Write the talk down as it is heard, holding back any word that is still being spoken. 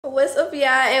What's up, y'all,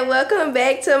 and welcome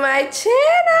back to my channel.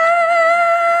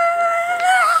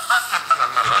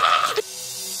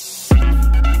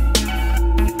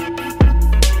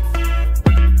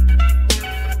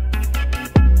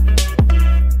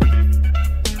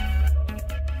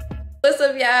 What's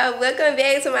up, y'all? Welcome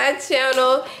back to my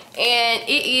channel, and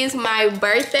it is my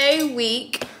birthday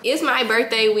week. It's my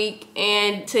birthday week,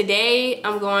 and today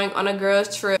I'm going on a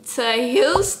girls trip to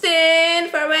Houston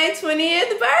for my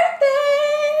 20th birthday.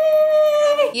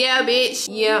 Yeah, bitch.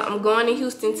 Yeah, I'm going to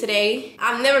Houston today.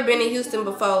 I've never been to Houston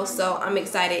before, so I'm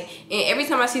excited. And every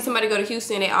time I see somebody go to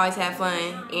Houston, they always have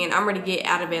fun. And I'm ready to get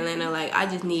out of Atlanta. Like, I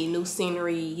just need new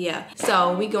scenery. Yeah.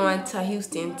 So we going to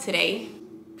Houston today.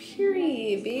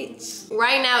 Period, bitch.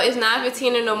 Right now it's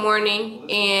 9:15 in the morning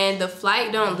and the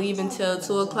flight don't leave until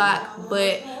 2 o'clock,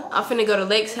 but I'm finna go to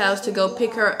Lake's house to go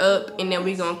pick her up, and then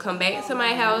we gonna come back to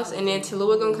my house, and then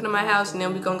Tallulah gonna come to my house, and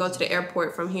then we gonna go to the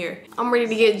airport from here. I'm ready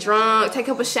to get drunk, take a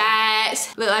couple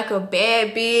shots, look like a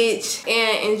bad bitch,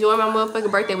 and enjoy my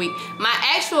motherfucking birthday week. My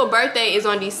actual birthday is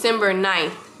on December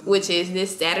 9th. Which is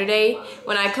this Saturday.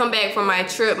 When I come back from my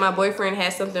trip, my boyfriend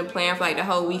has something planned for like the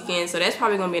whole weekend, so that's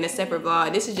probably gonna be in a separate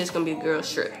vlog. This is just gonna be a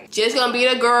girl's trip. Just gonna be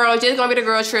the girl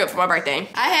trip for my birthday.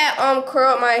 I had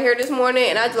curled my hair this morning,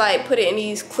 and I like put it in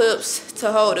these clips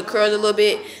to hold the curls a little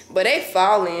bit, but they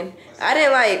falling. I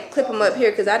didn't like clip them up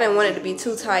here because I didn't want it to be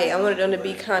too tight. I wanted them to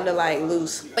be kind of like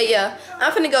loose. But yeah,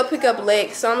 I'm finna go pick up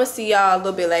Lex, so I'm gonna see y'all a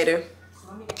little bit later.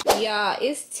 Y'all,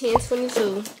 it's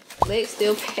 10:22. Lex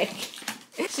still packing.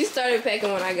 She started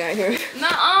packing when I got here.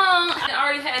 I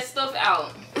already had stuff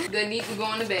out that need to go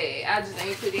in the bag. I just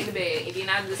ain't put it in the bag. And then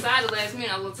I decided last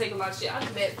minute I was gonna take a lot of shit out of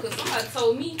the bag because somebody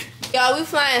told me. Y'all, we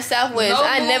flying Southwest. No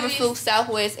I movies. never flew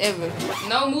Southwest ever.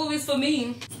 No movies for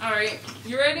me. Alright,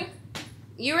 you ready?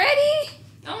 You ready?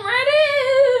 I'm ready.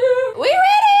 We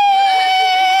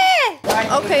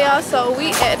ready! Okay, y'all, so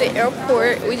we at the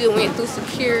airport. We just went through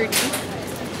security.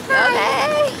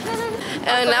 Okay.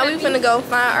 And now we finna go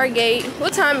find our gate.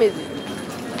 What time is it?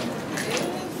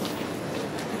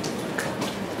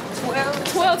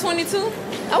 12:22.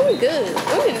 Oh, we good.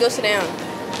 We need to go sit down.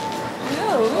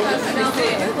 No, we gotta sit down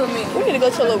here with me. We need to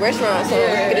go to a little restaurant so we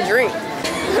can get a drink.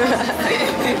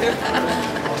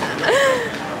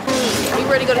 You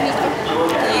ready to go to Houston?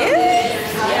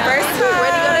 Yeah. First time.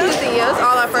 Ready to go to Houston? Yeah, it's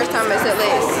all our first time except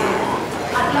Lex.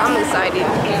 I'm excited.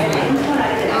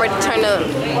 I'm ready to turn up.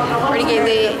 Ready to get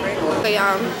lit. Okay,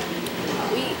 y'all.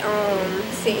 We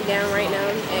sitting down right now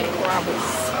at Carrabba's.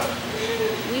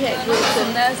 We had good to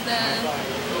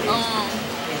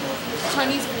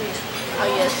Chinese food. Oh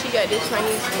yeah, she got this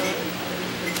Chinese food.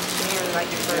 She didn't like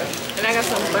it first. And I got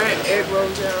some burnt egg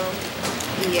rolls, y'all.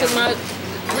 Yeah.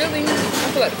 Really, I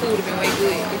feel like the food would have been way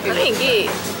good. I didn't get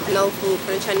no food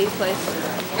for the Chinese place.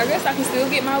 I guess I can still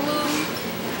get my little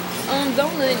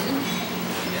donut.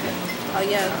 Oh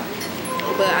yeah.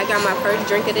 But I got my first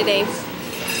drink of the day.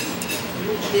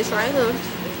 This right here.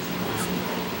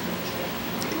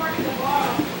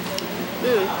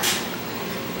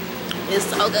 It's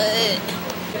so good.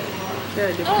 I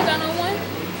don't got no one.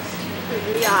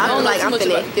 Yeah, I feel like I'm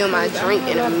finna fill my drink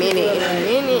in a minute.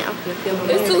 I'm finna fill my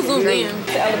drink. It's too zoomed in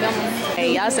to Alabama.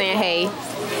 Hey, y'all saying hey.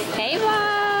 Hey,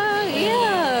 vlog.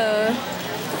 Yeah.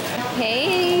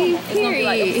 Hey,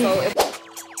 period.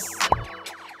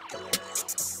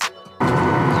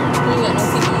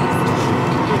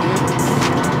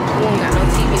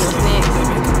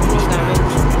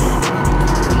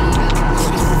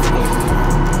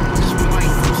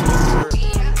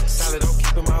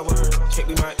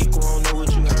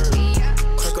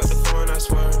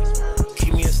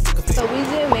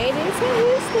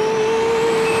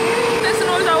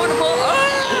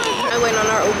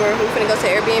 We finna go to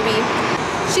Airbnb.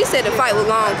 She said the fight was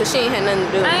long because she ain't had nothing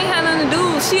to do. I ain't had nothing to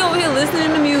do. She over here listening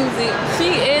to music.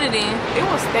 She editing. It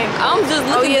was stank. I'm just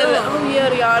looking up. Oh yeah,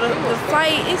 y'all. The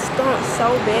fight, it stunk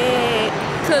so bad.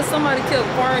 Because somebody kept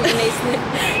farting and they slept.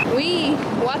 We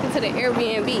walking to the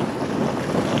Airbnb.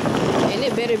 And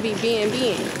it better be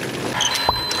B&B.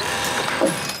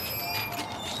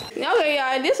 Okay,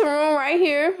 y'all, this room right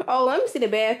here. Oh, let me see the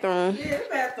bathroom. Yeah, the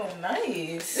bathroom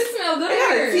nice. It smells good They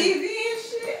got here. a TV and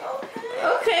shit.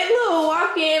 Okay, little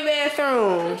walk-in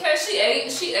bathroom. Okay,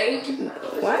 she ate.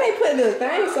 Why they put the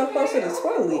thing so close to the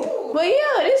toilet? But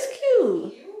yeah, this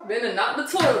cute. Better knock the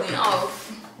toilet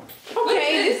off.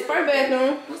 Okay, this first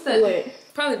bathroom. What's that? What?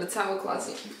 Probably the towel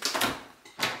closet.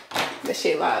 That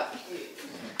shit locked.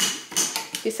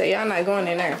 She said y'all not going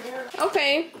in there.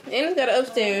 Okay, and it's got an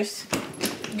upstairs.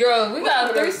 Girl, we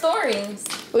got 3 stories.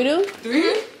 We do? 3?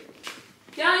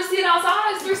 Y'all ain't see it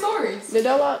outside? It's 3 stories. The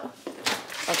door lock?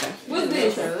 Okay. What's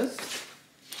this?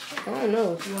 I don't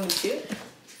know. You want to chill?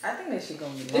 I think that shit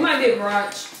gonna be. It might be a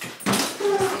garage.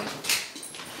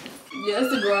 Yeah,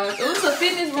 it's a garage. Oh, it's a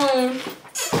fitness room.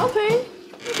 Okay.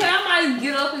 Okay, I might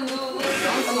get up and do a little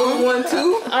something. One,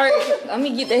 two. All right, let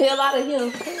me get the hell out of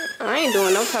here. I ain't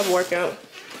doing no type of workout.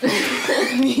 Okay,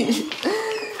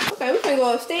 we can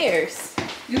go upstairs.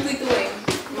 You lead the way,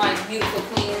 my beautiful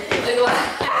queen.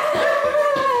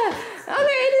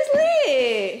 Okay, it's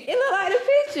lit. It look like the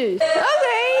pictures.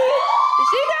 Okay.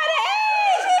 She got an A.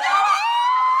 She got an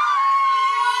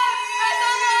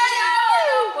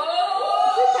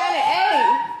A.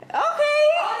 Okay.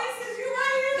 Oh, this is you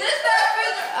right here. This that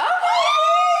picture. Okay.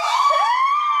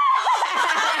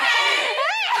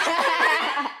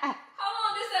 How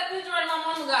long this that picture right my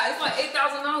mama got? It's like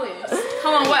 $8,000.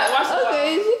 Come on, watch the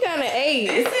Okay, she kind of A.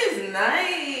 This is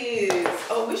nice.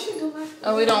 Oh, we should do like.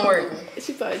 Oh, we don't work.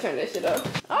 She probably turned that shit off.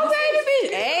 Okay, the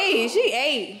bitch A. She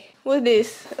A. What's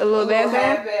this? A little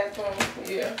bathroom? bathroom.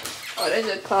 Yeah. Oh, that's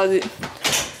just a closet.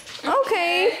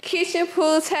 Okay. Kitchen,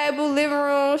 pool table, living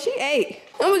room. She ate.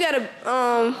 And we got a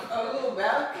little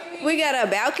balcony. we got a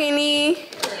balcony.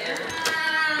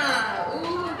 Yeah.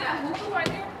 Ooh, that hookah right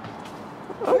there.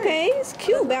 Okay, it's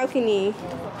cute balcony.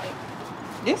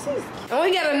 This is. And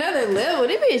we got another level.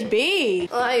 This bitch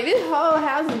big. Like this whole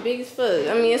house is big as fuck.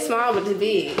 I mean it's small but it's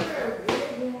big.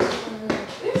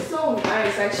 It's so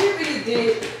nice. Like she really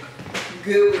did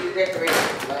good with the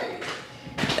decorations. Like.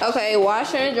 Okay,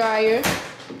 washer and dryer.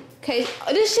 Okay,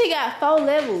 this shit got 4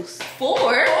 levels. 4?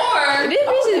 This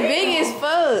bitch is big as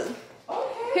fuck.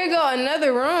 Okay. Here go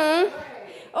another room.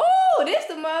 Oh, this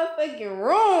the motherfucking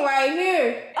room right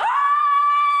here. Ah!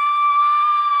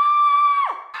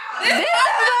 This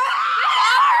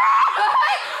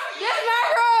is my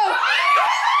room.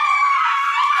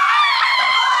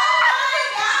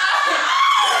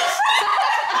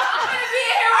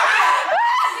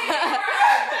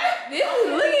 This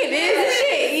is, look at this. This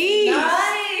shit easy.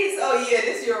 Nice. Oh yeah,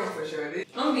 this is your room for sure.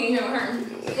 I'm being here with her.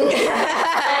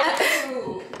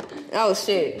 Oh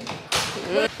shit.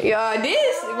 Y'all,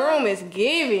 this room is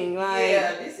giving. Like,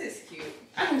 Yeah, this is cute.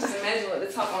 I can just imagine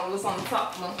what's on the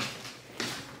top one.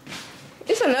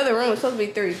 it's another room. It's supposed to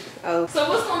be 3. Oh, So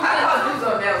what's going I on? thought this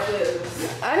was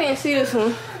downstairs. I didn't see this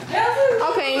one.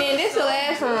 Okay, and then this the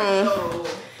last room.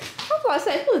 Oh. I was about to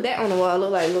say, put that on the wall.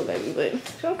 Look like little baby, but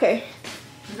okay.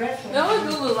 Bathroom. No, it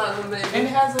do look like a baby. And it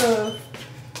has a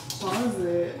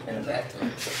closet. In the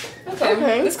bathroom. Okay.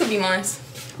 Okay. This could be mine.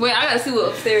 Wait, I gotta see what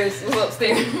upstairs. Just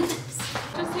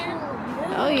here.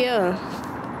 Oh yeah.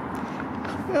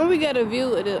 And we got a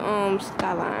view of the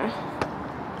skyline.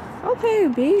 Okay,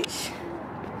 bitch.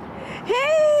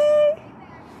 Hey.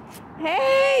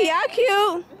 Hey, y'all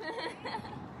cute.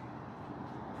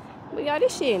 But y'all,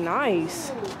 this shit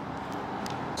nice.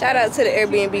 Shout out to the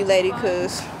Airbnb lady,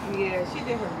 cause Yeah, she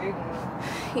did her big one.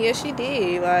 yeah, she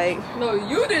did. Like, No,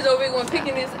 you did your big one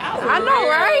picking this out. I know,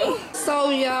 right? So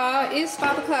y'all, it's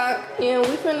 5 o'clock and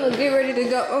we finna get ready to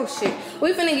go. Oh shit,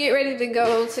 we finna get ready to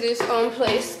go to this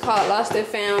place called Lost and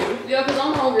Found. Yeah, cause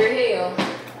I'm hungry as hell.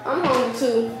 I'm hungry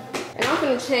too, and I'm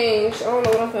finna change. I don't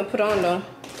know what I'm finna put on though.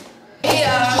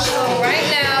 Yeah, so right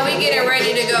now we getting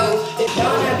ready to go.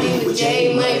 Don't have to with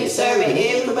J Money serving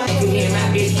everybody. Me and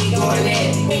my bitch keep going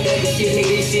at. We got this shit, nigga,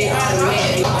 this shit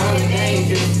automatic. I'm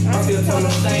dangerous. I feel so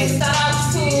much same.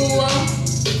 Stop to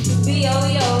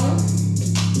D-O-Yo.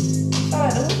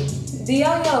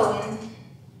 D-O-Yo.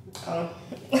 Oh.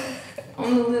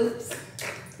 On the lips.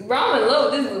 Bro, I'm in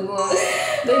love with this little one.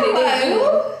 They did that.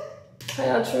 How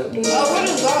y'all trip? Oh, where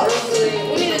the sauce? We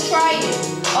need to try it.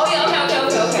 Oh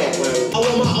yeah, okay. I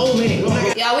want my own man.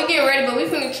 Y'all, we getting ready, but we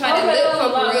finna try the lip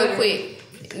pumper real quick.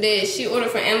 That she ordered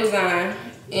from Amazon.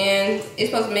 And it's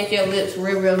supposed to make your lips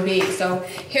real big. So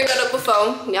here go the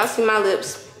before. Y'all see my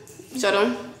lips. Show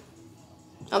them.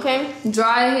 Okay?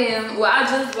 Dry him. Well, I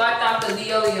just wiped out the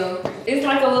Yo-Yo. It's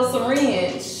like a little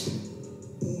syringe.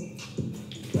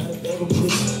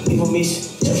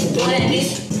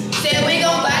 Said we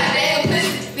gon' buy the bag of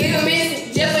pussy. We gon' miss it.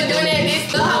 Just for doing that,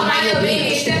 this the whole mind your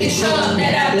business. Step and show up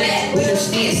that I black. With them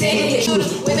sticks in it.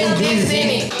 Shooters with them dicks in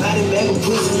it.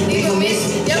 We gon'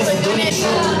 miss it. Just for doing that, show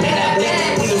up that I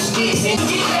black. With them sticks in it.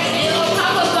 It gon'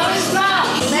 pop up on the spot.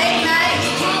 Late night.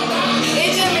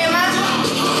 It just been my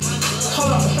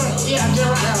Hold on. Yeah, just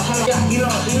right now. Hold on. You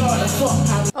know what the fuck.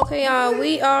 Okay, y'all,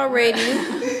 we are ready.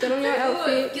 Put on your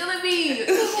outfit. Killing me.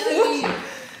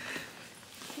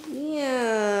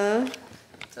 Yeah.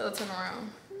 So turn around.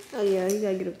 Oh yeah, you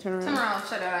gotta get up, turn Turn around. around.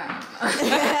 Shut that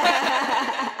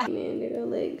out. Man, there are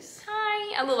legs.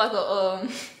 Hi. I look like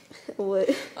What?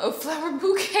 a flower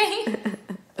bouquet.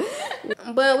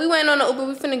 But we went on the Uber.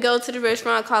 We finna go to the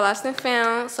restaurant called Lost and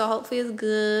Found. So hopefully it's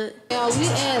good. Y'all, we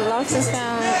at Lost and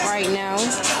Found right now.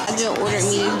 I just ordered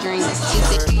me this drink.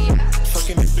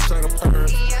 Fucking this bitch like a perm.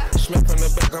 Smack on the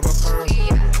back of a perm.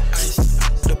 Ice,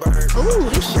 the bird. Ooh,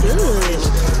 this is good.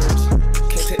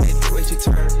 Can't take that the way she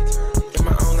turn. In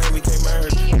my own lane, we can't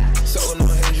merge. So no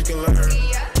hands you can learn.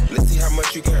 Let's see how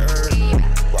much you can earn.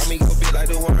 Why me go big like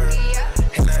the worm?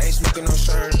 And I ain't smoking no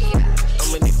shirt.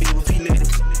 I'm in the beat with feeling.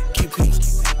 Keep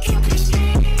peace.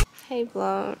 Hey,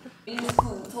 vlog. These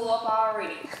cool. Pull up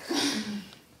already.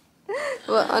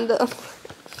 Well, on the...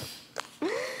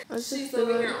 She's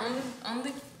over here on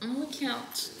the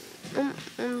couch. I'm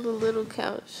on the little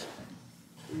couch.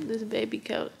 This baby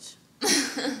couch.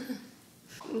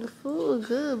 The food was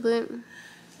good, but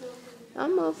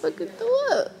I'm motherfucking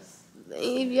threw up.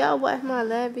 If y'all watch my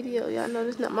last video, y'all know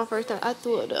this is not my first time. I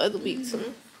threw up the other week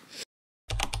too.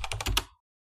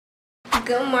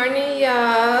 Good morning,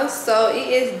 y'all. So it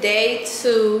is day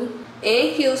 2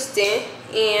 in Houston,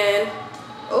 and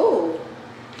oh,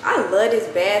 I love this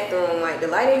bathroom. Like, the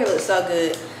lighting here looks so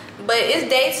good. But it's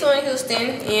day 2 in Houston,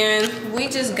 and we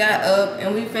just got up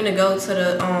and we finna go to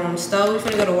the store. We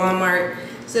finna go to Walmart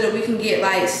so that we can get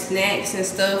like snacks and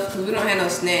stuff, because we don't have no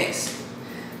snacks.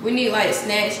 We need like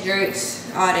snacks, drinks,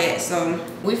 all that. So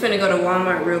we finna go to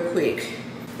Walmart real quick.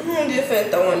 I'm just finna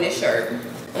throw on this shirt.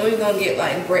 And we're gonna get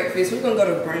like breakfast. We're gonna go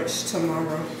to brunch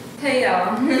tomorrow. Hey,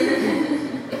 y'all. I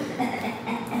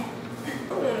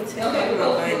don't wanna tell you my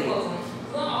body.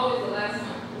 Always the last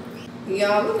one.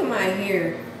 Y'all, look at my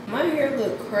hair. My hair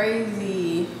look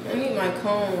crazy. I need my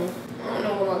comb. I don't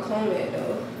know where my comb at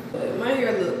though. But my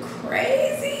hair look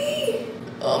crazy.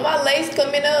 Oh, my lace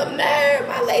coming up now.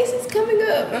 My lace is coming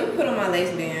up. Let me put on my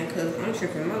lace band because I'm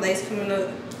tripping. My lace coming up.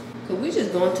 Because we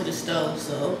just going to the stove,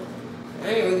 so I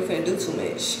ain't really finna do too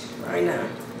much right now.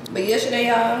 But yesterday,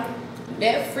 y'all,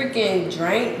 that freaking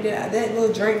drink, that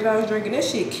little drink that I was drinking, that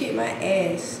shit kicked my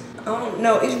ass. I don't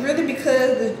know. It's really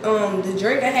because the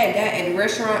drink I had got at the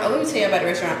restaurant. Oh, let me tell you about the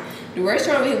restaurant. The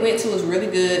restaurant we went to was really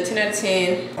good. 10 out of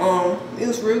 10. It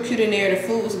was real cute in there. The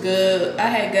food was good. I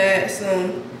had got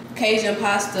some Cajun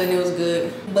pasta and it was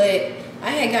good. But I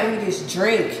had got me this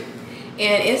drink.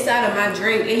 And inside of my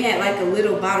drink, it had like a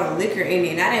little bottle of liquor in it.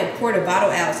 And I didn't pour the bottle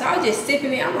out. So I was just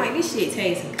sipping it. I'm like, this shit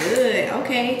tastes good.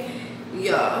 Okay.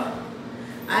 Y'all.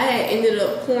 I had ended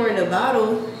up pouring the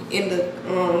bottle in the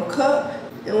cup.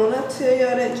 And when I tell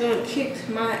y'all that joint kicked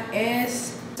my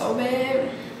ass so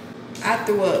bad, I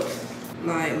threw up,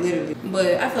 like literally.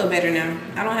 But I feel better now.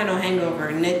 I don't have no hangover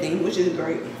or nothing, which is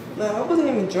great. But I wasn't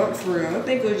even drunk for real. I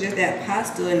think it was just that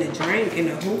pasta and the drink and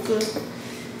the hookah.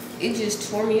 It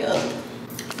just tore me up.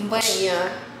 But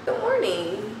yeah, good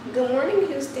morning. Good morning,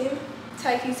 Houston.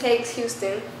 Tyke takes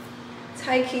Houston.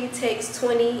 Tyke takes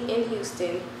 20 in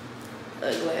Houston.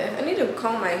 Ugly. I need to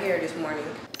comb my hair this morning.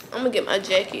 I'm gonna get my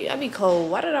jacket. I be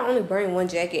cold. Why did I only bring one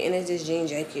jacket and it's this jean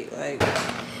jacket? Like,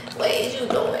 what is you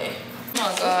doing? Oh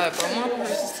my God, bro, my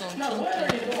purse is so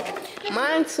cute.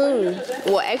 Mine too.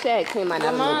 Well, actually, I had cleaned mine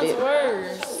out a little Mine's bit.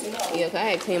 worse. Yeah, cause I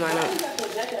had cleaned mine out.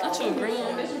 Not your green.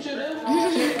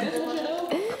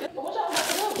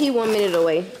 He 1 minute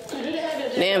away.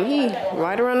 Damn, he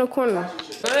right around the corner.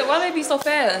 Why they be so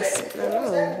fast? I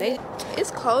don't know.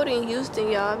 It's cold in Houston,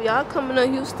 y'all. If y'all coming to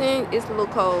Houston, it's a little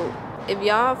cold. If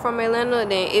y'all from Atlanta,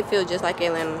 then it feels just like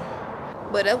Atlanta.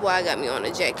 But that's why I got me on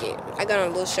a jacket. I got on a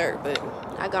little shirt, but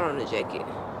I got on a jacket.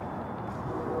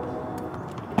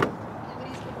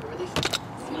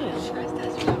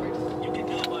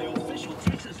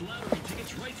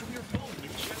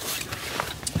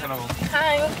 Hello.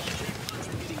 Hi.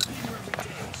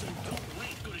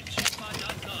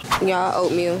 Y'all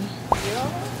oatmeal. Yeah.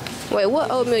 Wait, what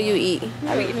oatmeal you eat?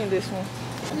 I be eating this one.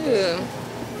 Yeah.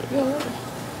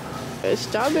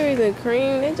 Strawberries and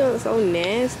cream, they just so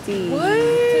nasty. What?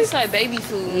 It's like baby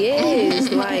food. Yes,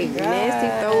 like nasty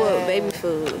throw up baby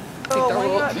food. Do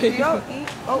y'all eat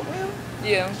oatmeal?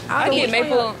 Yeah. I get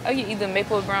maple. I get either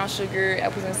maple brown sugar,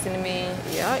 apples and cinnamon.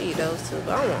 Yeah, I eat those too,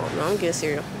 but I don't know. I'm getting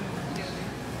cereal.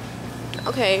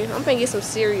 Okay, I'm gonna get some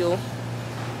cereal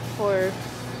for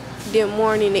the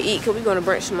morning to eat because we're gonna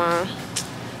brunch tomorrow.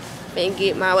 And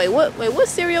get my what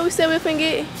cereal we said we finna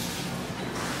get?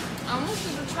 I want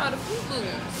you to try the Fruit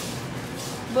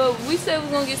Loops. But we said we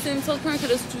are gonna get Cinnamon Toast Crunch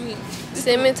because that's sweet.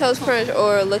 Cinnamon Toast Crunch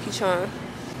or Lucky Charm?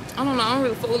 I don't know. I don't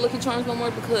really fuck with Lucky Charms no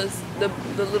more because the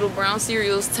little brown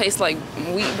cereals taste like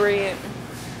wheat bread.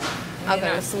 Okay. And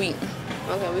they're sweet.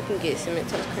 Okay, we can get Cinnamon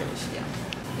Toast Crunch. Yeah.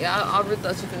 Yeah, I really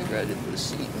thought you were gonna grab this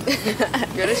little shit.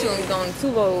 Girl, this shit only going in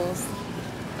 2 bowls.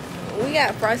 We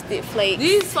got Frosted Flakes.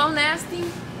 These so nasty.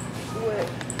 What?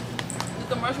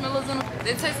 the marshmallows in them.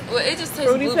 It tastes, well, it just tastes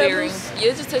Fruity blueberry. Pebbles?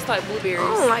 Yeah, it just tastes like blueberries. I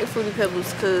don't like Fruity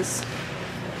Pebbles because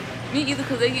Me either,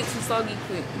 because they get too soggy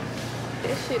quick.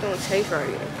 that shit don't taste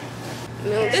right.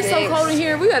 It's so cold in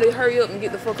here. We gotta hurry up and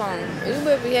get the fuck on. You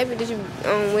better be happy that you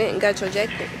went and got your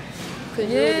jacket. Cause you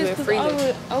would Yes, have been because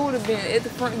freezing. I would have been at the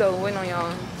front door waiting on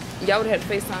y'all. Y'all would have had to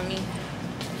FaceTime me.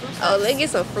 Oh, let's get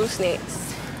some fruit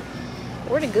snacks.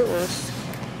 Where the good ones?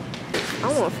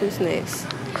 I want fruit snacks.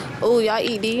 Oh, y'all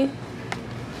eat these?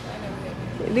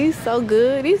 These so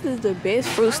good. These is the best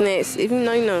fruit snacks. If you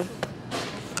know, you know.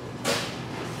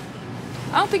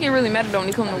 I don't think it really mattered when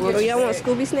it comes to Oh, what. y'all want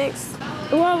Scooby snacks?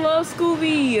 Oh, I love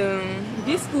Scooby.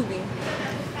 Get Scooby.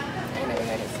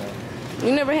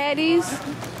 You never had these?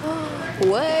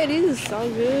 What? These is so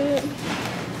good.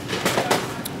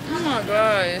 Oh my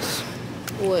gosh.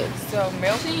 What? So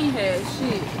Melton had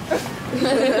shit.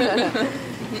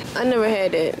 I never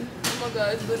had that. Oh my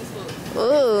god, it's good as fuck.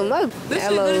 Oh, my This shit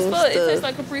good as fuck. It tastes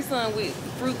like Capri Sun with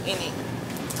fruit in it.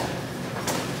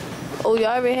 Oh,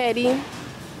 y'all ever had these? Yeah,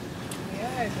 I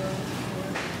had those.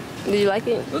 Did you like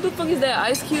it? What the fuck is that?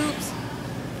 Ice cubes?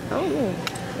 I don't know.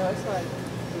 No, it's like.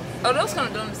 Oh, those kind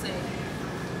of done the same.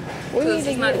 We need It's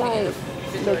to not get even in like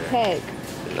the the pack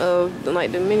of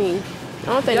like the mini. I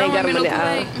don't think Y'all they got want them me in to the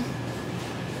aisle. plate?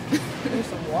 Need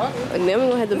some water. And then we're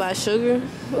gonna have to buy sugar.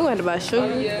 We're gonna have to buy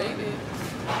sugar. Oh, yeah.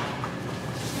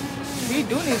 We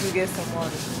do need to get some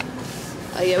water.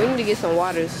 Oh yeah, we need to get some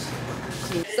waters.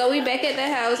 So we back at the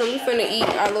house and we finna eat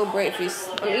our little breakfast.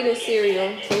 I'm eating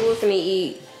cereal. So we're finna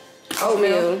eat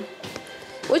oatmeal.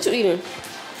 What you eating?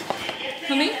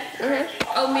 For me?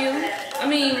 Oatmeal. I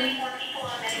mean,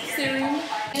 cereal.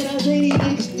 Okay,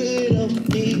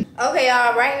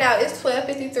 y'all. Right now it's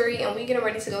 12:53 and we getting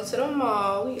ready to go to the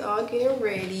mall. We all getting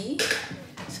ready.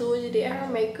 So we just did her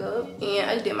makeup and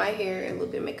I just did my hair and a little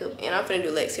bit of makeup and I'm finna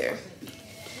do Lex hair.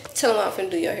 Tell them I'm finna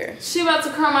do your hair. She about to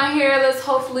curl my hair. Let's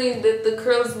hopefully that the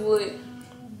curls would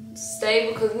stay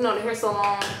because you know the hair's so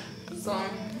long. So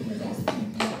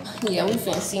Yeah, we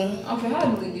finna see. okay, how do I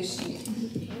delete this shit?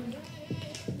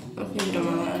 I'm finna do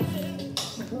my line.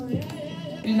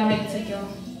 You know how you take your.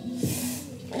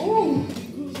 Ooh,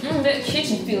 that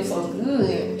kitchen feels so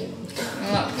good.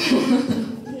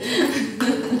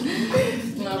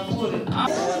 Now put it out.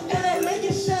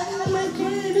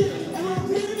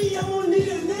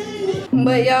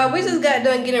 But y'all, we just got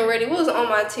done getting ready. We was on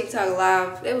my TikTok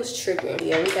live. It was tripping.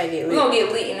 Yeah, we gotta get lit. We're gonna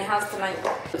get lit in the house tonight.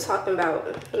 We're talking about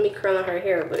me curling her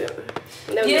hair, but that was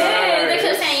Yeah, they all kept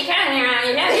right. saying you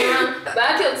curling hair, but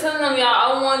I kept telling them, y'all,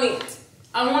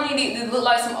 I wanted it to look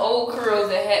like some old curls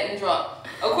that hadn't dropped.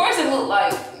 Of course, it looked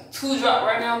like 2 drop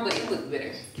right now, but it looked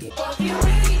better. Ain't got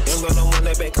no one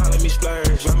that back calling me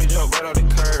splurge. Let me jump right off the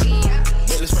curb.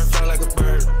 Let this friend fly like a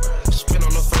bird. Spin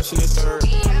on the first and the third.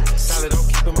 Solid, I'm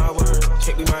keeping my word.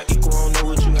 Can't be my equal, I don't know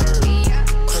what you heard.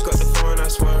 Crack up the phone, I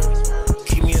swear.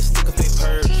 Keep me a stick if they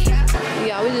purge.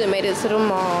 Yeah, we just made it to the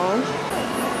mall.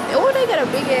 And oh, they got a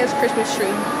big ass Christmas tree.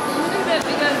 Look at that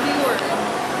big ass Dior.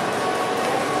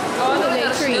 Oh, I know they got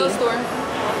a tree. Chanel store.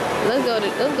 Let's go to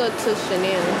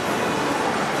Chanel.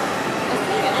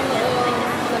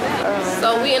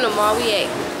 So we in the mall. We at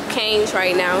Cane's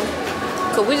right now.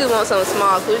 Cause we just want something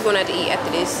small. Cause we're gonna have to eat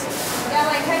after this. Got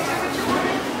like ketchup with you on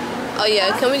it? Oh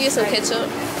yeah, can we get some ketchup?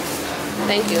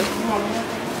 Thank you.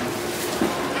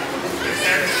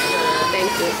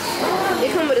 Thank you.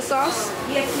 It come with a sauce?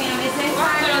 Yes, ma'am. It's in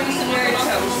your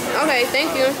toast. Okay, thank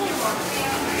you.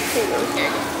 Here you go.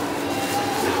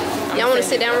 Y'all wanna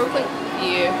sit down real quick?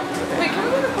 Yeah. Wait, can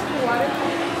we get a cup of water?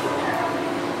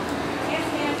 Yes,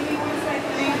 ma'am. Give me 1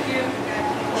 second. Thank you.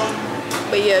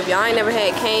 But yeah, if y'all ain't never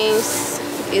had Cane's,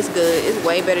 it's good. It's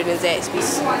way better than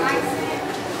Zaxby's.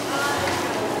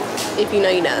 If you know,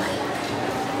 you know.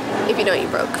 If you don't, you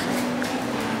broke.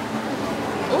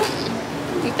 Ooh.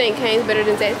 You think Cane's better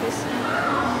than Zaxby's?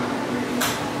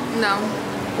 No.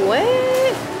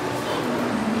 What?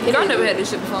 Y'all never had this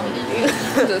shit before.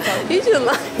 You just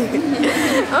lying.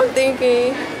 I'm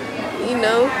thinking, you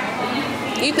know.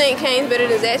 You think Cane's better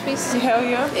than Zaxby's? Hell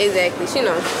yeah. Exactly. She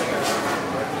know.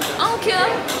 I don't care.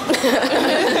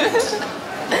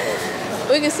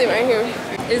 We can sit right here.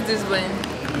 It's this way.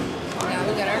 Yeah,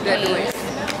 we got our That way.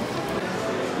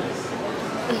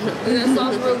 Is that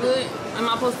sauce real good? Am I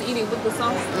supposed to eat it with the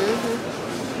sauce?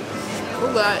 We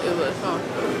got it with sauce.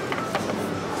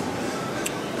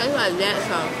 Tastes like that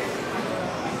sauce.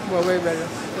 Well, way better.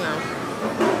 Yeah.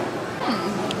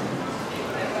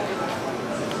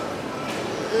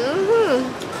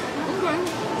 Okay.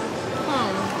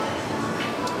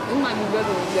 It might be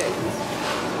better than Zaxby's.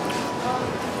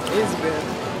 It's better.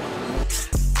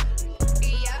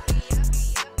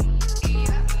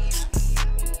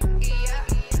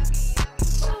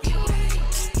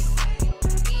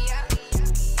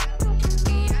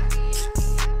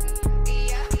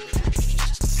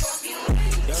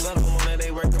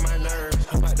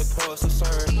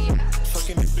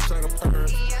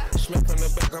 smack from the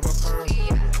back of a perm.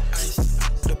 Ice,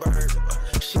 the bird,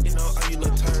 shitting on all you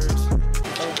little turds.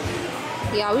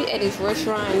 Y'all, we at this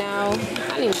restaurant now. I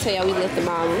didn't even tell y'all we left the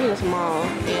mall. We left the mall.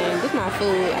 And this is my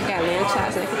food. I got lamb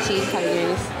chops and cheese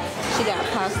titans. She got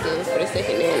pasta for the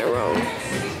second day in a row.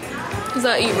 Cause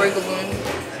I eat regular.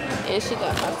 And she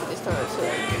got pasta this time too.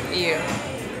 Yeah.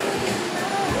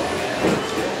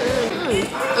 It's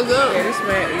good. Yeah, this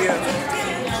man, yeah.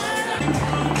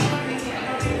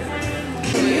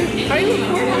 Are you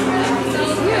recording?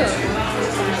 Yeah.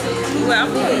 Well,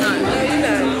 I'm not. No, you're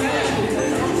not.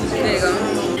 There you go.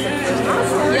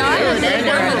 Y'all,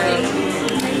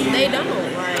 they don't.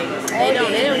 They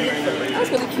don't get food. That's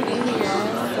really cute in here.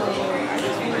 So,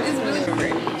 it's really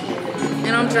pretty.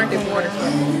 And I'm drinking water.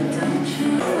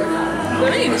 But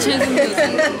I need to change the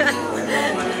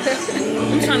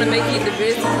I'm trying to make it the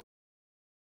best.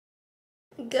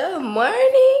 Good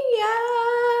morning, y'all.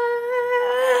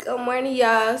 Good morning,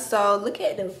 y'all. So look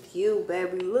at the view,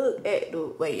 baby. Look at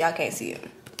the wait, y'all can't see it.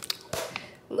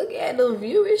 Look at the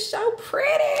view. It's so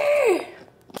pretty.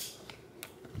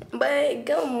 But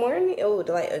good morning. Oh,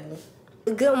 the light ugly.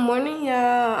 Good morning,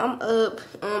 y'all. I'm up.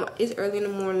 It's early in the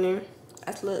morning.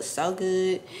 I look so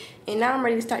good. And now I'm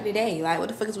ready to start the day. Like, what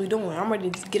the fuck is we doing? I'm ready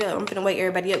to just get up. I'm finna wake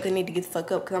everybody up because I need to get the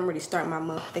fuck up because I'm ready to start my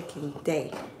motherfucking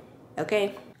day.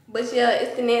 Okay? But yeah,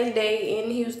 it's the next day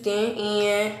in Houston.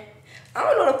 And I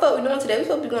don't know what the fuck we're doing today. We're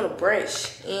supposed to be going to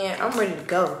brunch. And I'm ready to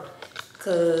go.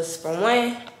 Because, for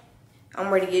one,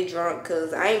 I'm ready to get drunk.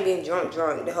 Because I ain't been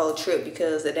drunk the whole trip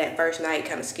because of that first night.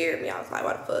 Kind of scared me. I was like,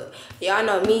 what the fuck? Y'all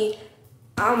know me.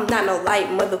 I'm not no light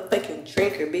motherfucking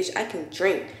drinker, bitch. I can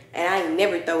drink. And I ain't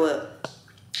never throw up.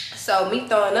 So me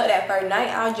throwing up that first night,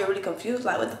 I was just really confused.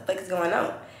 Like, what the fuck is going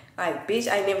on? Like,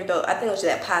 bitch, I never throw. I think it was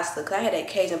that pasta. Because I had that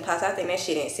Cajun pasta. I think that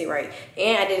shit didn't sit right.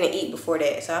 And I didn't eat before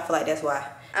that. So I feel like that's why.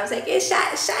 I was like, yeah,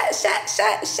 shots.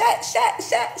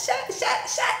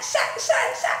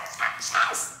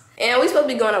 And we supposed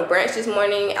to be going to brunch this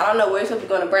morning. I don't know where we're supposed to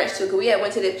be going to brunch to. Because we had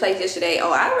went to this place yesterday.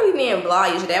 Oh, I really didn't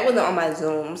vlog yesterday. I wasn't on my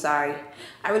Zoom. I'm sorry.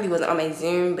 I really wasn't on my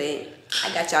Zoom. But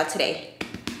I got y'all today.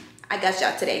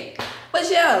 But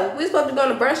yeah, we supposed to go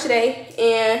on a brunch today,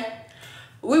 and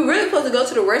we really supposed to go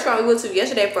to the restaurant we went to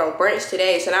yesterday for a brunch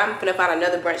today. So now I'm gonna find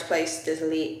another brunch place that's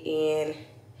lit, and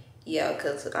yeah,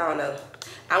 cause I don't know,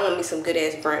 I want me some good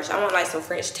ass brunch. I want like some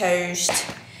French toast,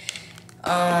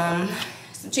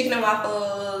 some chicken and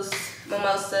waffles,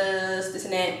 mimosas, this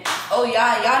and that. Oh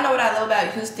y'all know what I love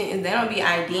about Houston is they don't be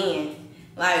IDing.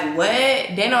 Like what?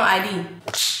 They don't ID.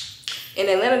 In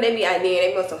Atlanta they be IDing.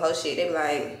 They be on some whole shit. They be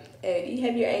like, hey, do you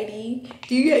have your ID?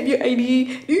 Do you have your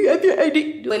ID? Do you have your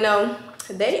ID? But no,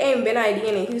 they ain't been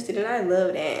IDing in Houston, and I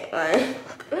love that. Like,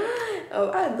 oh,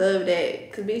 I love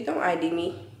that. Cause bitch, don't ID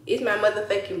me. It's my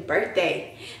motherfucking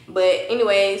birthday. But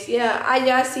anyways, yeah,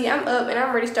 y'all see, I'm up and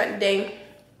I'm ready to start the day.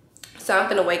 So I'm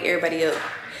finna wake everybody up.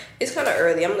 It's kind of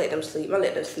early. I'm gonna let them sleep. I'm gonna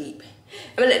let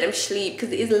them sleep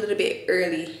because it's a little bit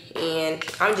early, and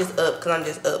I'm just up because I'm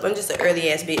just up. I'm just an early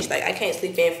ass bitch. Like I can't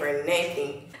sleep in for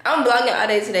nothing. I'm vlogging all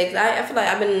day today because I feel like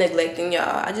I've been neglecting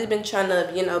y'all. I just been trying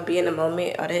to, you know, be in the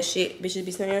moment. All that shit bitches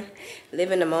be saying.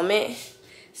 Live in the moment.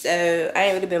 So I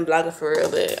ain't really been vlogging for real,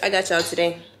 but I got y'all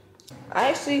today. I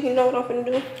actually, you know what I'm finna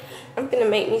do? I'm finna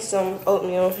make me some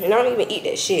oatmeal. And I don't even eat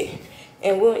that shit.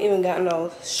 And we don't even got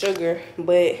no sugar.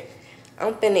 But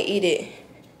I'm finna eat it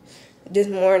this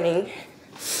morning.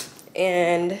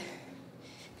 And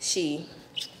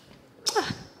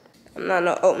I'm not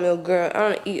no oatmeal girl. I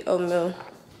don't eat oatmeal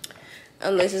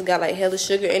unless it's got like hella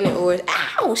sugar in it, or it's,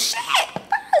 ow, shit, fuck,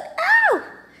 ow.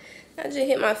 I just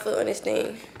hit my foot on this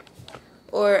thing.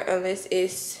 Or unless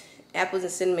it's apples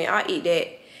and cinnamon, I'll eat that.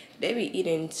 They be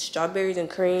eating strawberries and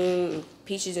cream,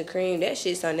 peaches and cream. That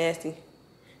shit's so nasty.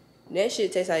 That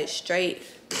shit tastes like straight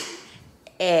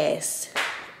ass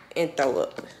and throw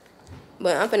up.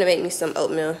 But I'm finna make me some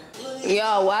oatmeal.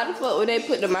 Y'all, why the fuck would they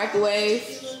put the microwave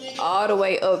all the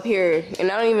way up here?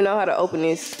 And I don't even know how to open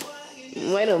this.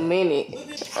 Wait a minute.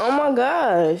 Oh my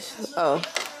gosh. Oh,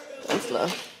 I'm slow.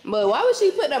 But why would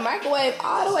she put the microwave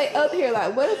all the way up here?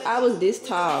 Like, what if I was this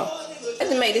tall? I have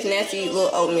to make this nasty little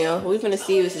oatmeal. We finna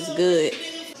see if this is good.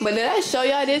 But did I show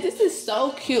y'all this? This is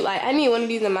so cute. Like, I need one of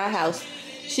these in my house.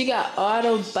 She got all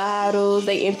the bottles.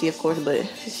 They empty, of course, but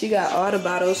she got all the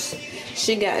bottles.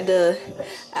 She got the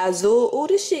Azul. Oh,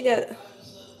 this shit got...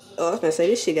 Oh, I was gonna say,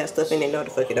 this shit got stuff in it. No, the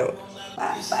fuck it don't.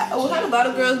 Oh, how the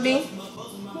bottle girls be?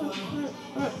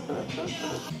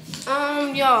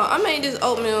 Y'all, I made this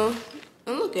oatmeal.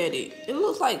 And look at it. It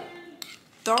looks like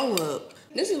throw up.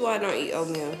 This is why I don't eat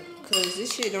oatmeal. Because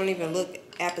this shit don't even look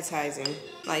appetizing.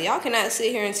 Like, y'all cannot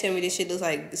sit here and tell me this shit looks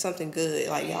like something good.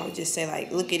 Like, y'all just say,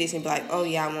 like, look at this and be like, oh,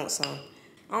 yeah, I want some.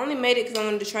 I only made it because I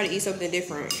wanted to try to eat something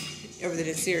different other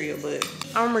than cereal, but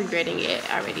I'm regretting it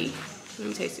already. Let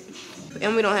me taste it.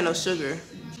 And we don't have no sugar.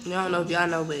 I don't know if y'all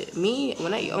know, but me,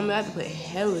 when I eat oatmeal, I have to put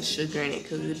hella sugar in it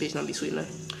because the bitch don't be sweet enough.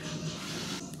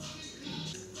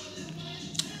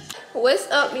 What's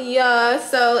up, y'all?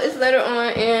 So it's later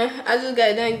on and I just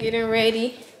got done getting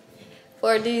ready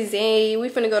for this day. We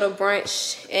finna go to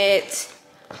brunch at,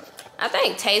 I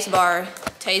think, Taste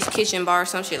Kitchen Bar,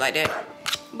 some shit like that.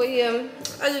 But yeah,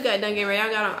 I just got done getting ready.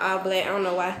 I got on all black, I don't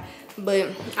know why,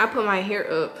 but I put my hair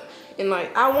up and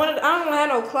like I don't have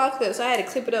no claw clips, so I had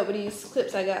to clip it up with these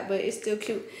clips I got, but it's still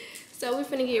cute. So we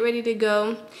finna get ready to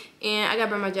go, and I gotta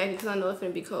bring my jacket because I know it's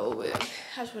finna be cold, but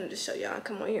I just wanted to show y'all.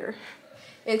 Come on here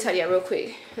and tell y'all real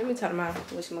quick. Let me tell them my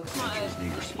which one.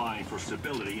 Sneaker spying for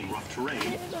stability in rough terrain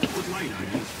with light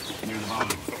items near the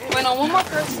bottom. Wait, on one more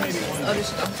person. Other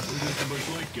stuff.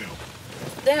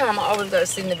 Damn, I always gotta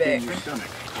sit in the bag.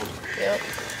 Yep.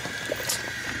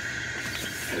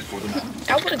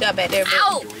 I would have got back there, but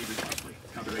ow!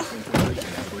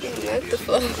 What the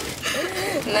fuck?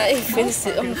 Now you finna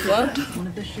sit on the floor.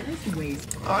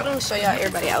 Oh, I don't show y'all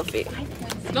everybody's outfit.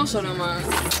 Don't show them mine.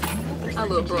 I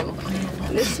look bro.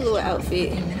 This little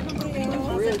outfit,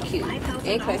 real cute.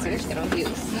 And classy, this shit on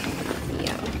heels.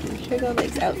 Yeah. Here go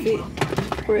Lake's outfit.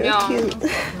 Real cute.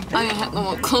 I didn't have no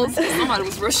more clothes. Somebody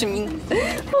was rushing me.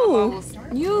 Who?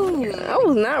 You. I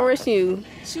was not rushing you.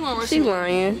 She wasn't rushing me. She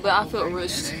lying. But I felt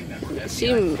rushed.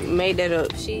 She made that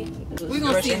up. She was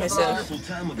rushing herself.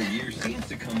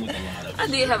 I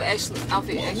did have actually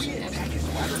outfit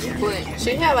but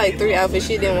she had like 3 outfits.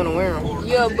 She didn't want to wear them.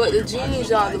 Yeah, but the jeans,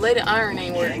 y'all, the lady iron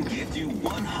ain't working.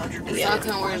 Yeah, I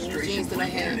couldn't wear the jeans that I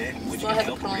had, so I had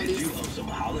to put on this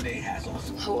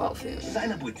whole outfit. Y'all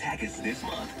know the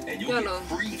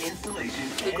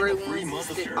gray ones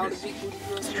that all the big booty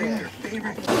girls wear. I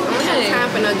don't have time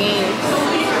for no games.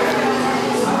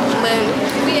 But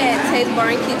we at Taste Bar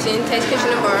and Kitchen, Taste Kitchen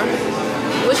and Bar.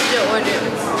 What should you order?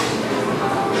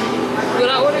 What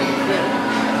I ordered?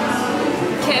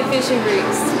 Yeah. Catfish and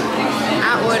grits.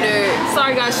 I ordered.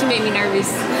 Sorry guys, she made me nervous.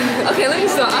 Okay, let me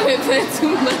stop. I've been playing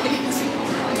too much.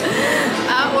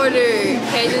 I ordered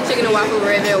Cajun chicken and waffle,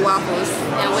 red velvet waffles.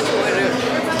 And what you ordered?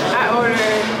 I ordered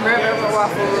red velvet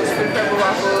waffles, sweet pepper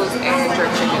waffles, and jerk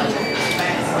chicken.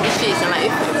 This shit sound like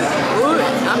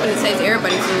I'm gonna taste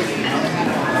everybody's food.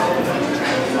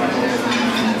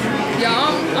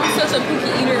 Y'all, I'm such a picky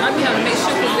eater. I be having to make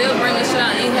sure because they'll bring a shit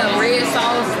out and you have red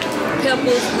sauce,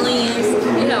 peppers, onions.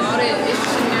 You have all that extra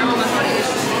shit in there. I don't like all that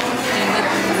extra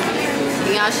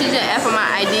shit. Y'all, she just asked for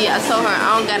my ID. I told her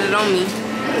I don't got it on me.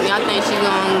 Y'all think she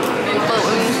gonna fuck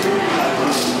with me?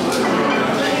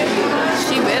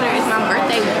 She better. It's my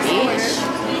birthday, bitch.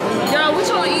 Y'all, what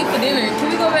y'all eat for dinner? Can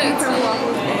we go back to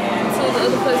the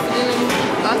other place for dinner?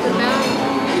 Lost it down.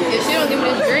 If she don't give me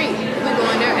this drink, we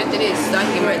going there after this so I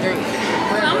can get my drink.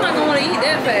 Well, I'm not gonna want to eat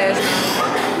that fast.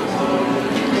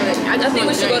 But I think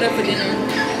we should go there for dinner.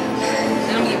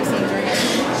 And I'm gonna get some drinks.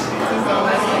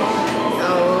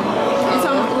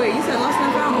 Wait, you said Lost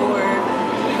and Found or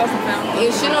Lost and Found?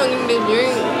 if she don't give me this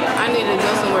drink, I need to go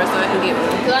somewhere so I can get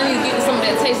one. Cause I need to get some of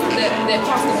that taste, that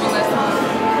pasta one last time.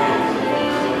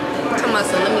 Tell my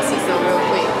son, let me see something real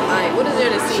quick. Like, what is there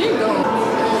to see?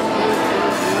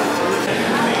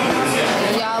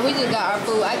 Y'all, we just got our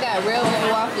food. I got red velvet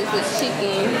waffles with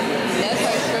chicken. That's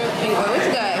her shrimp and what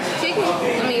you got? Chicken?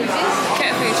 I mean fish?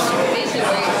 Catfish. Fish and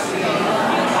grits.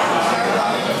 Her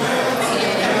waffles.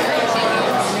 And her chicken.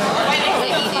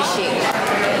 Let's eat this shit.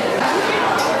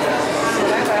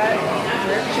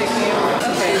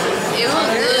 It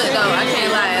looks good though, I can't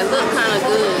lie. It looks kind of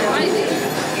good.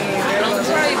 I'm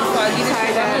try it before I get it.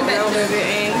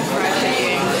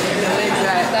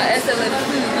 That's a little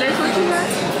food. Let's what you got?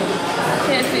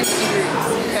 Catfish and grits.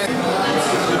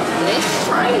 Let's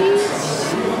try it.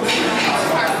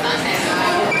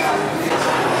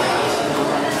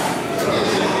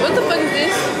 What the fuck is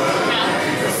this?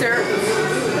 Sir?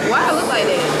 Why it look like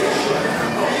that?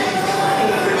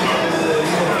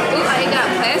 It look like it got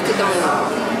plastic on it.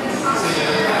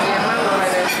 Yeah, mine look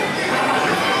like that.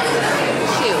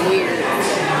 Shit weird.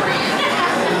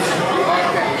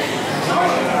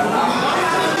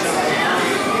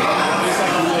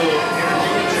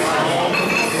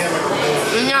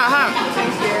 Yeah, huh?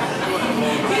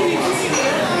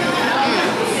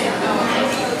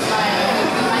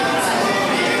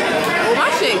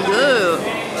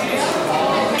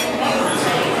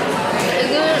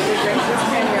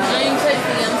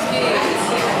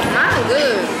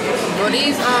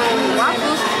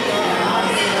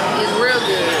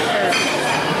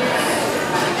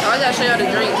 show y'all the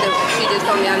drink that she just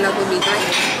told me I'm not gonna be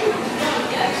drinking.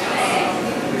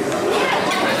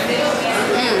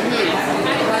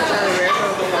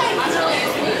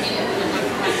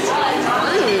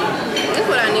 That's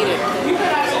what I needed.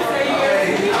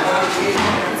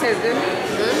 It tastes good?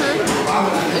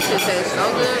 This shit tastes so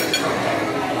good.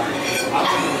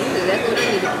 This is exactly what I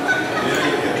needed.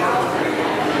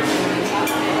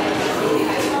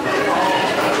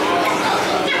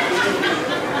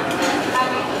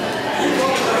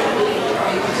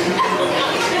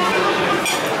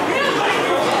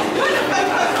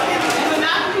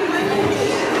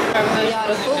 Y'all,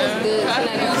 the food was good. And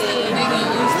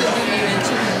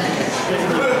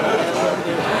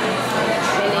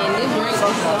then this drink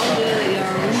was so good,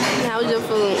 y'all. How was your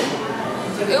food?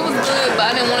 It was good, but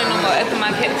I didn't want it no more after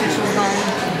my catfish was gone.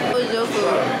 How was your food?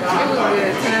 It was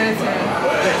good. 10 out of 10.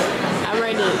 I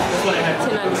rated it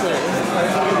 10 out of 10.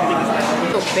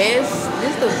 This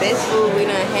is the best food we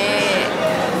done had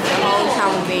the whole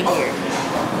time we've been here.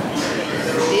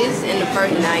 This and the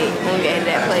first night when we got to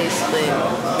that place, but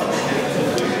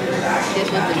this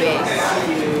was the best.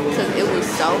 Because it was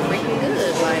so freaking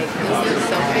good. Like, it was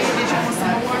so good.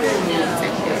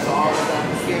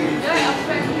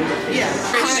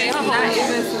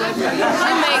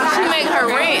 She make her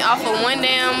rent off of one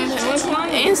damn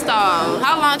install.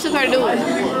 How long it took her to do it? 5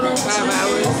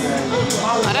 hours.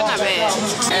 Oh, that's not bad.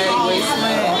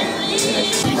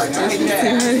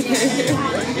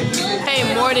 Pay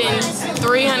more than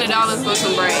 $300 for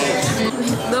some braids.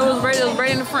 Those braids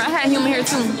in the front. I had him here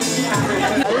too. This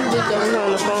bitch over here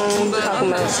on the phone talking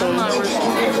about some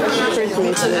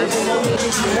Christmas shit.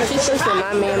 She said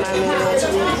my man last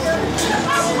week.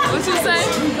 What you say?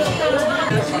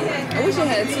 I wish I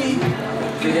had two.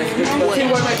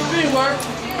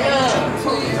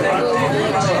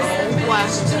 Why?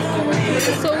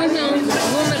 So we can go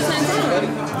at the same time.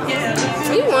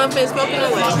 You want to smoking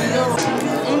away.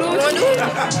 You want to do it?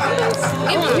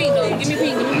 Give me pink though. Give me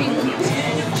pink.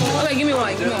 Okay, give me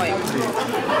white.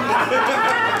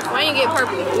 Why you get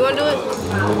purple? You want to do it?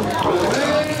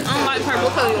 I don't like purple.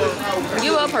 What color you want?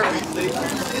 Give up purple.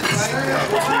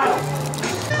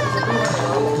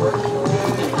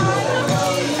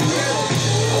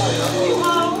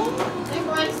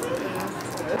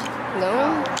 No.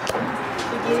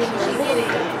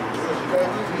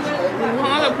 I'm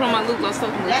gonna put on my loop. I stole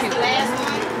from the cute.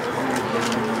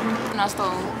 And I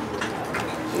stole.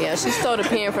 Yeah, she stole the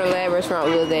pen from the lab restaurant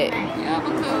with that. Yeah,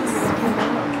 because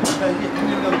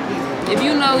if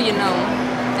you know, you know.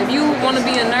 If you want to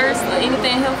be a nurse or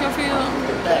anything in healthcare field,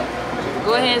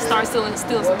 go ahead and start steal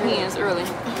some pens early,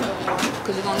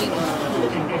 because you're gonna need them.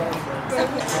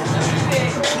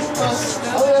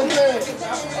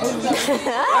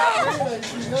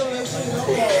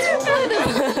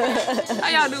 How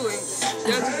y'all doing?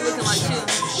 Y'all just looking like chill.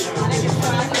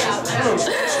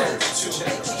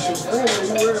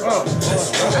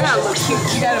 I gotta look cute.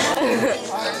 You gotta.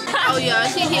 Oh yeah,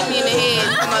 she hit me in the head.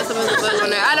 About some of the bug on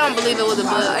there. I don't believe it was a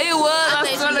bug. It was. I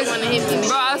think she was gonna hit me.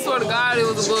 Bro, I swear to God, it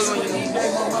was a bug on your knee.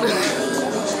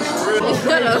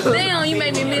 Damn, you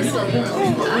made me miss something.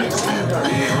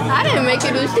 I didn't make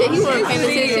you do shit. You weren't paying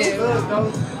attention.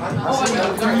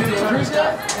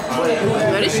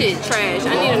 No, this shit trash. I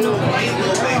need a new one.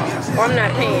 Or I'm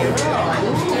not paying.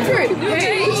 Pretty.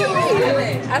 Hey, what you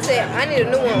mean? I said I need a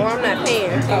new one or I'm not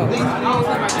paying. Oh.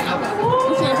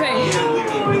 Who's gonna pay?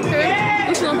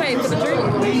 Who's gonna pay for the drink? I'm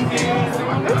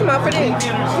talking about for this.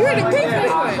 You already paid for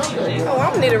this one. Oh, I'm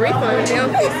gonna need a refund now.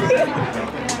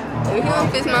 If you don't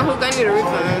fix my hook, I need a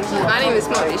refund. I didn't even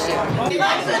smoke this shit.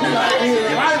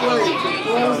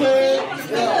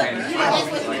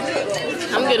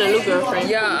 I'm getting a new girlfriend.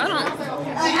 Yeah, I don't.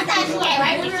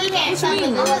 What you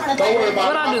mean?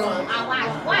 What I do?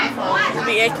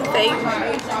 Be acting fake.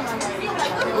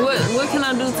 What can I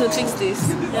do to fix this?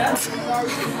 Yeah.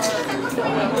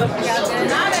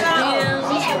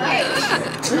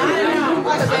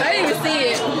 I didn't even see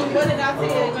it.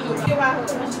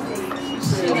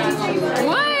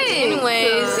 What?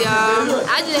 Anyways, y'all,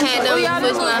 I just had them. Oh, y'all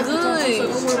look good.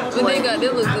 But they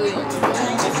look good.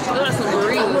 Those are some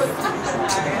burritos.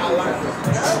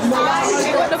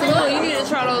 Look, you need to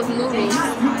try those noodles.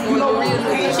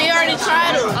 She already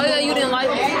tried them. Oh yeah, you didn't like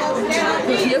it.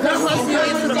 Yeah, because once you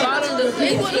get to the bottom, the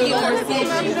meat should get more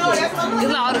seasoned.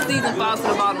 It's like all the season falls to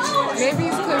the bottom. Maybe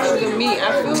it's because of the meat.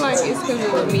 I feel like it's because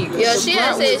of the meat. Yeah, she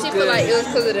had said she feel like it was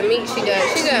because of the meat she got.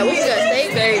 What she got?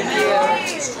 Steak? Yeah.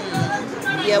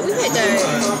 Yeah, we had that.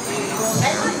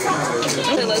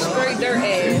 Like straight dirt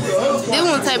ass. This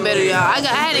one taste better, y'all. I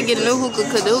had to get a new hookah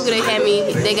because the hookah they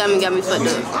got me fucked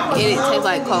up. It tastes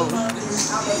like cold.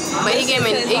 But he gave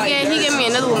me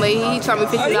another one, but he charged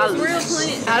me $15.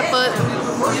 How the fuck?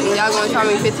 Y'all gonna charge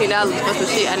me $15 for some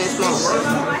shit I didn't smoke?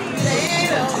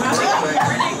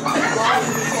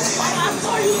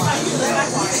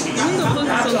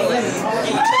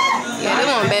 Yeah, this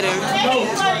one better.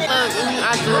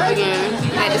 I threw up again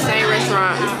at the same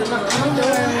restaurant.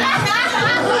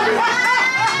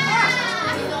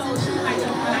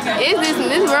 Is this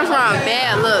restaurant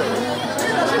bad? Look.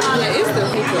 Yeah, it's the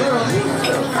hookah.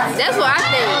 That's what I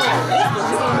think.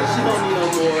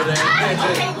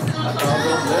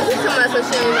 You talking about some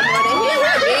shit on the board?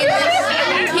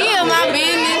 He in my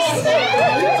business.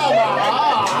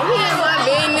 He in my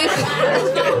business.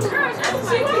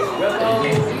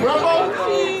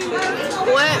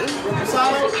 What?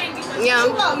 Yeah.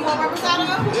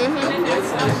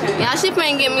 Yeah, she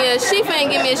finna give me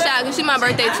a shot because she my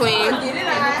birthday twin.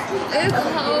 It's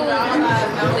cold.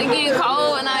 It getting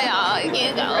cold and it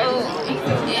getting cold.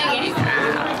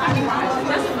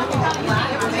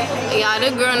 Y'all,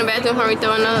 this girl in the bathroom hurry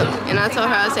throwing up, and I told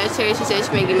her I said cherry. She said she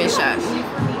finna give me a shot.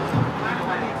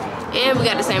 And we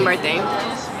got the same birthday. Ain't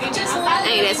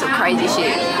that some crazy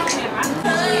shit?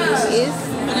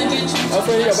 Oh,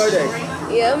 so your birthday?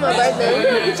 Yeah, my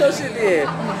birthday. Get your shit in.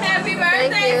 Happy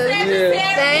birthday, Thank you.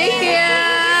 Yeah. Thank you.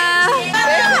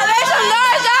 Make some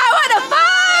noise, y'all. What the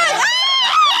fuck?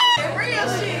 Real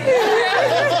shit.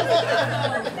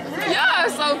 Y'all are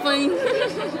so funny.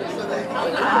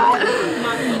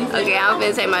 Okay, I'm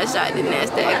finna take my shot. The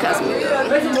nasty that cost me good.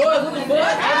 Make some noise. What the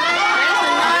fuck?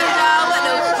 What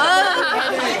the fuck?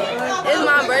 It's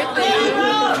my birthday.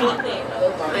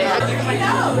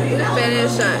 Fat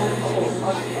ass shot.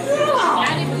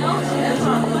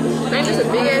 Ain't this a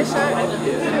big ass shot?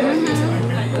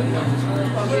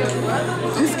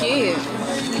 I'm scared.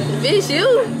 Bitch, you?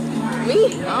 Me?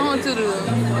 I don't want to do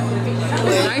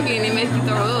drinking and it makes you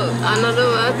throw up. I know the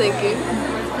one I'm thinking.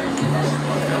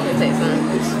 I'm gonna take some.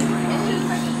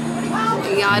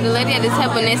 Y'all, the lady at the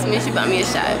table next to me, she bought me a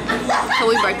shot. So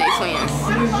we birthday twins.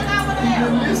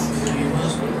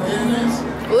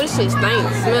 Oh, this shit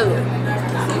stinks. Smell it.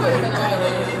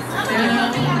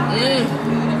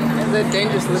 That's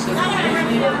dangerous looking.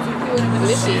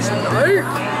 This shit stink.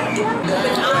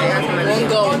 One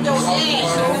go.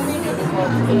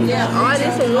 All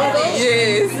this in one go?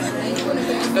 Yes.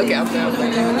 Okay, I'm down.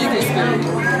 You can split it.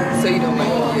 So you don't mind.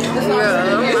 Girl,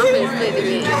 I'm finna split the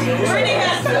bitch.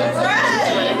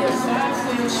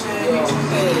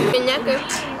 Piñata.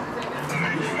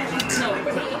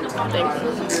 Thank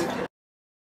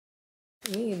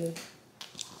you.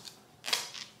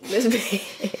 This big.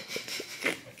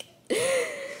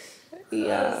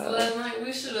 Yeah. Last night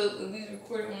we should have at least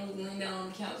recorded when we were laying down on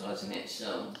the couch watching that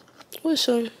show. What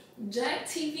show? Jack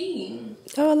TV.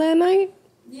 Oh, last night?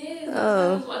 Yeah. I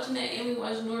Oh. was watching that and we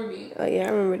watched Norby. Oh, yeah, I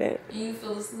remember that. And you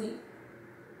fell asleep.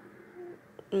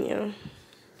 Yeah.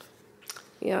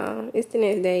 Yeah, it's the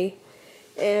next day.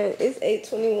 And it's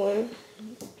 8:21.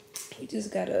 We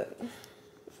just got up.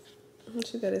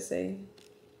 What you gotta say?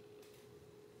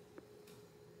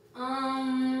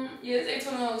 Yeah, it's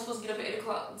 8:21. We're supposed to get up at 8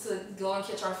 o'clock to go and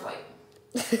catch our flight.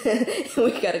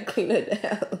 We gotta clean up the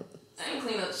house. I ain't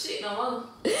clean up shit no more.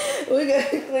 We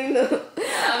gotta clean up.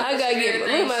 I gotta get look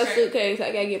at my suitcase.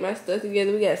 I gotta get my stuff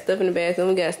together. We got stuff in the bathroom.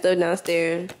 We got stuff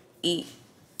downstairs. Eat.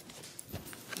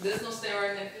 This gonna stay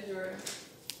right in the refrigerator.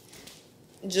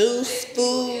 Juice,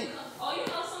 food. Oh, you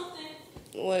know something?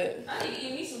 What? I need to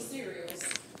eat me some cereals.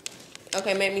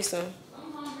 Okay, make me some.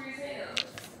 I'm hungry as hell.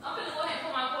 I'm gonna go ahead and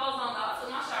put my clothes on. I took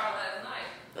my shower last night.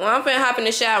 Well, I'm finna hop in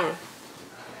the shower.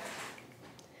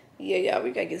 Yeah, y'all, we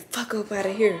gotta get the fuck up out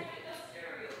of here.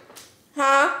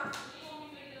 Huh?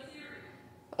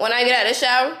 When I get out of the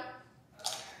shower?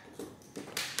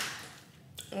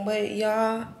 But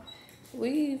y'all,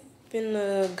 we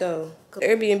finna go.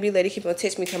 Airbnb lady keep on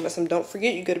texting me talking about some, don't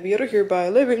forget you gotta be out of here by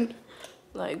 11.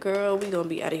 Like, girl, we gonna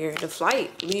be out of here. The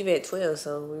flight leave at 12,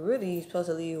 so we really supposed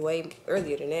to leave way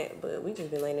earlier than that, but we just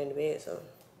been laying in the bed, so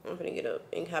I'm finna get up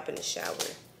and hop in the shower.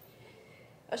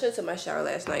 I should have took my shower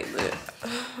last night, but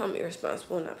I'm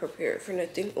irresponsible and not prepared for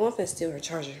nothing. Well, I'm finna steal her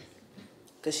charger,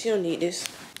 because she don't need this.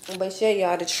 But yeah,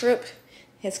 y'all, the trip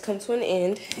has come to an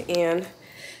end, and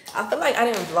I feel like I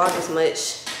didn't vlog as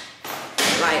much.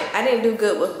 Like, I didn't do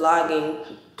good with vlogging,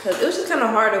 because it was just kind of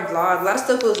hard to vlog. A lot of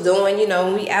stuff was doing, you know,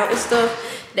 when we out and stuff,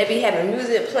 they be having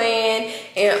music playing,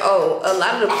 and oh, a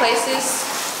lot of places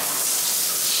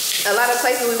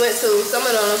we went to, some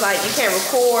of them was like, you can't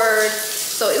record,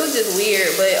 So it was just weird,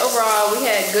 but overall we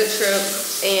had a good trip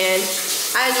and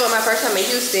I enjoyed my first time in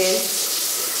Houston.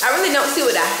 I really don't see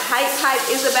what the hype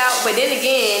is about, but then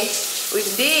again, we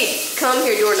did come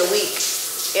here during the week.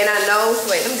 And I know,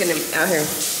 wait, let me get out here.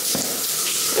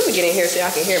 Let me get in here so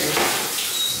y'all can hear me.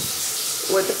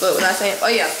 What the fuck was I saying? Oh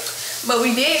yeah, but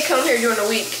we did come here during the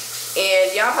week.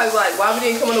 And y'all probably like, why we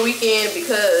didn't come on the weekend?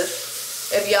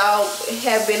 Because if y'all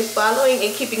have been following and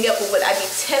keeping up with what I be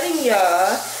telling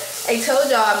y'all, I told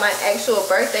y'all my actual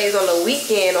birthday is on the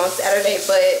weekend on Saturday,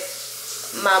 but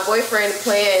my boyfriend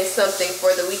planned something for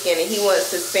the weekend and he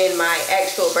wants to spend my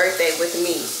actual birthday with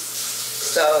me.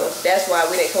 So that's why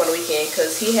we didn't come on the weekend,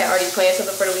 because he had already planned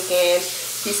something for the weekend.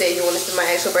 He said he wanted to spend my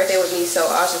actual birthday with me, so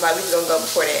I was just like, we just gonna go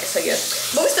before that. So yeah,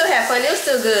 but we still had fun. It was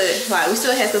still good. Like, we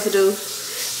still had stuff to do.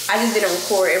 I just didn't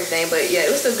record everything, but yeah,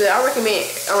 it was still good. I recommend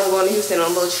going to Houston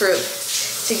on a little trip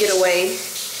to get away.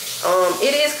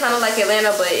 It is kind of like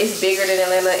Atlanta, but it's bigger than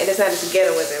Atlanta, and it's not as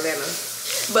ghetto as Atlanta.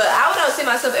 But I don't see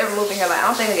myself ever moving here. Like, I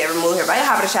don't think I can ever move here, but I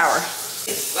hop in the shower.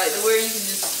 It's like the where you can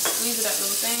just squeeze it out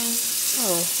little thing.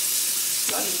 Oh.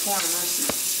 I need corn in my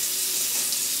shit.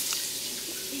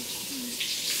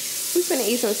 We're gonna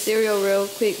eat some cereal real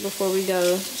quick before we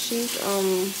go. She's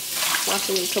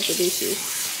washing a couple dishes.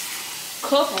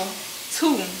 Couple?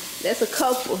 2. That's a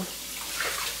couple.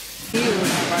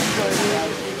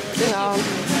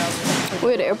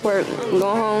 We're at the airport. I'm going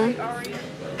home. I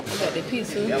got the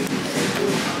pizza.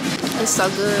 It's so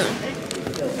good.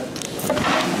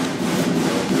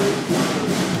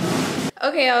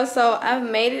 Okay, y'all, so I've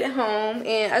made it home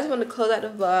and I just want to close out the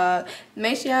vlog.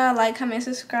 Make sure y'all like, comment,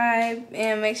 subscribe,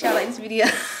 and make sure y'all like this video.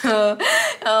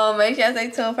 Make sure y'all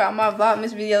stay tuned for all my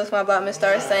Vlogmas videos. My Vlogmas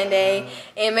starts Sunday.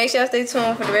 And make sure y'all stay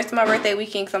tuned for the rest of my birthday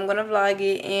weekend because I'm going to vlog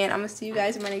it. And I'm going to see you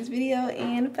guys in my next video.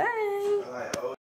 And bye.